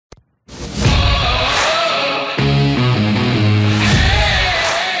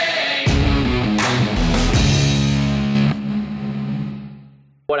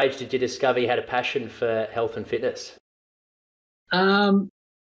age did you discover you had a passion for health and fitness? Well,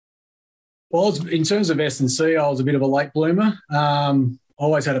 in terms of S&C, I was a bit of a late bloomer.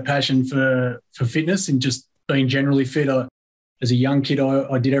 Always had a passion for fitness and just being generally fit. As a young kid,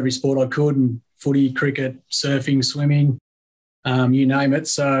 I did every sport I could, and footy, cricket, surfing, swimming, you name it.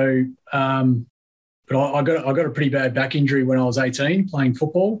 So, but I got a pretty bad back injury when I was 18 playing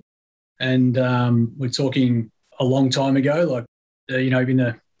football, and we're talking a long time ago, like in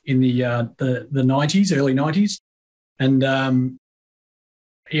the 90s, early 90s, and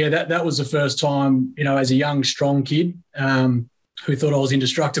that was the first time, as a young, strong kid who thought I was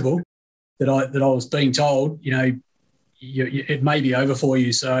indestructible, that I was being told, it may be over for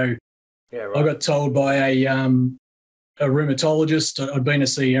you. So Yeah, right. I got told by a rheumatologist. I'd been to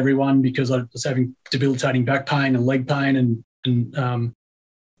see everyone because I was having debilitating back pain and leg pain and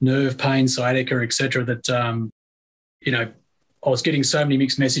nerve pain, sciatica, etc. That I was getting so many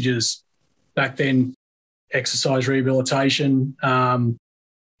mixed messages back then. Exercise rehabilitation, and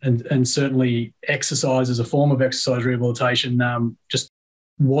certainly exercise as a form of exercise rehabilitation just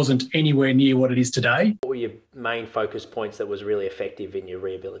wasn't anywhere near what it is today. What were your main focus points that was really effective in your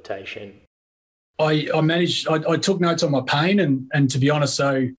rehabilitation? I took notes on my pain, and to be honest,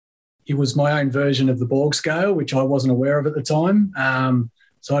 so it was my own version of the Borg scale, which I wasn't aware of at the time.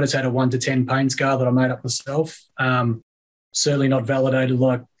 So I just had a 1 to 10 pain scale that I made up myself. Certainly not validated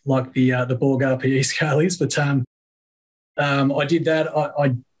like the Borg RPE scale is, but I did that.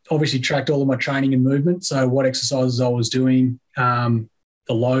 I obviously tracked all of my training and movement, so what exercises I was doing,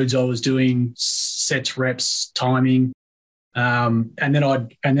 the loads I was doing, sets, reps, timing, and then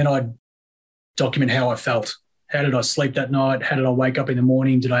I'd document how I felt. How did I sleep that night? How did I wake up in the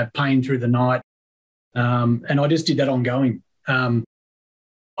morning? Did I have pain through the night? And I just did that ongoing.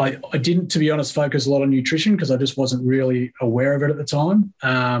 I didn't, to be honest, focus a lot on nutrition because I just wasn't really aware of it at the time.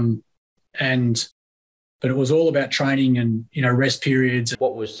 But it was all about training and, rest periods.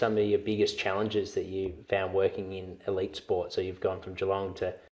 What was some of your biggest challenges that you found working in elite sport? So you've gone from Geelong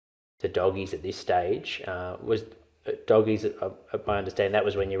to Doggies at this stage. Was Doggies, I understand that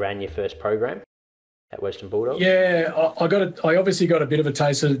was when you ran your first program at Western Bulldogs? Yeah, I obviously got a bit of a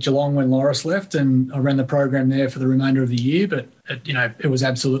taste at Geelong when Loris left, and I ran the program there for the remainder of the year, but it was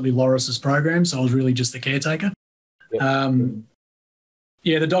absolutely Loris's program, so I was really just the caretaker. Yep.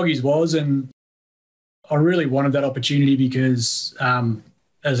 The Doggies was, and I really wanted that opportunity because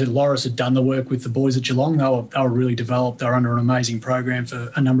as Loris had done the work with the boys at Geelong, they were really developed. They were under an amazing program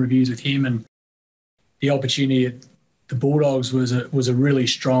for a number of years with him, and the opportunity at the Bulldogs was a really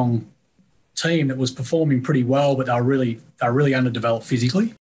strong team that was performing pretty well, but they were really underdeveloped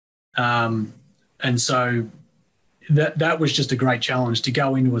physically, and so that was just a great challenge to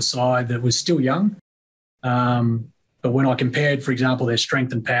go into a side that was still young. But when I compared, for example, their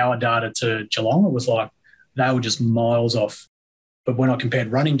strength and power data to Geelong, it was like they were just miles off. But when I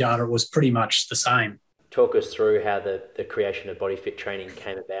compared running data, it was pretty much the same. Talk us through how the creation of Body Fit training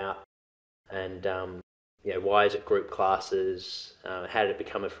came about, and why is it group classes? How did it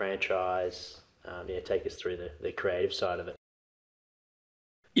become a franchise? Take us through the creative side of it.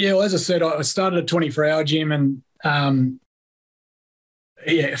 Yeah, well, as I said, I started a 24-hour gym, and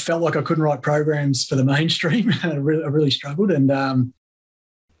it felt like I couldn't write programs for the mainstream. I really struggled, and I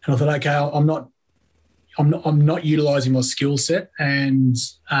thought, okay, I'm not utilising my skill set, and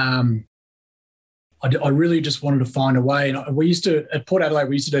I really just wanted to find a way. And we used to, at Port Adelaide,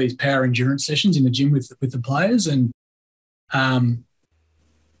 we used to do these power endurance sessions in the gym with the players, and they'd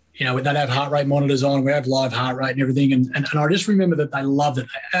have heart rate monitors on. We have live heart rate and everything, and I just remember that they loved it.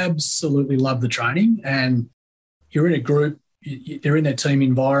 They absolutely loved the training, and you're in a group. They're in their team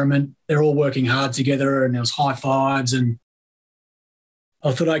environment. They're all working hard together, and there was high fives. And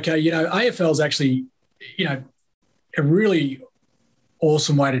I thought, okay, AFL is actually, a really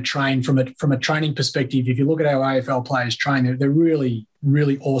awesome way to train from a training perspective. If you look at how AFL players train, they're really,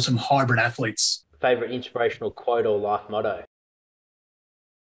 really awesome hybrid athletes. Favourite inspirational quote or life motto?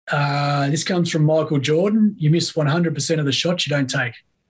 This comes from Michael Jordan. You miss 100% of the shots you don't take.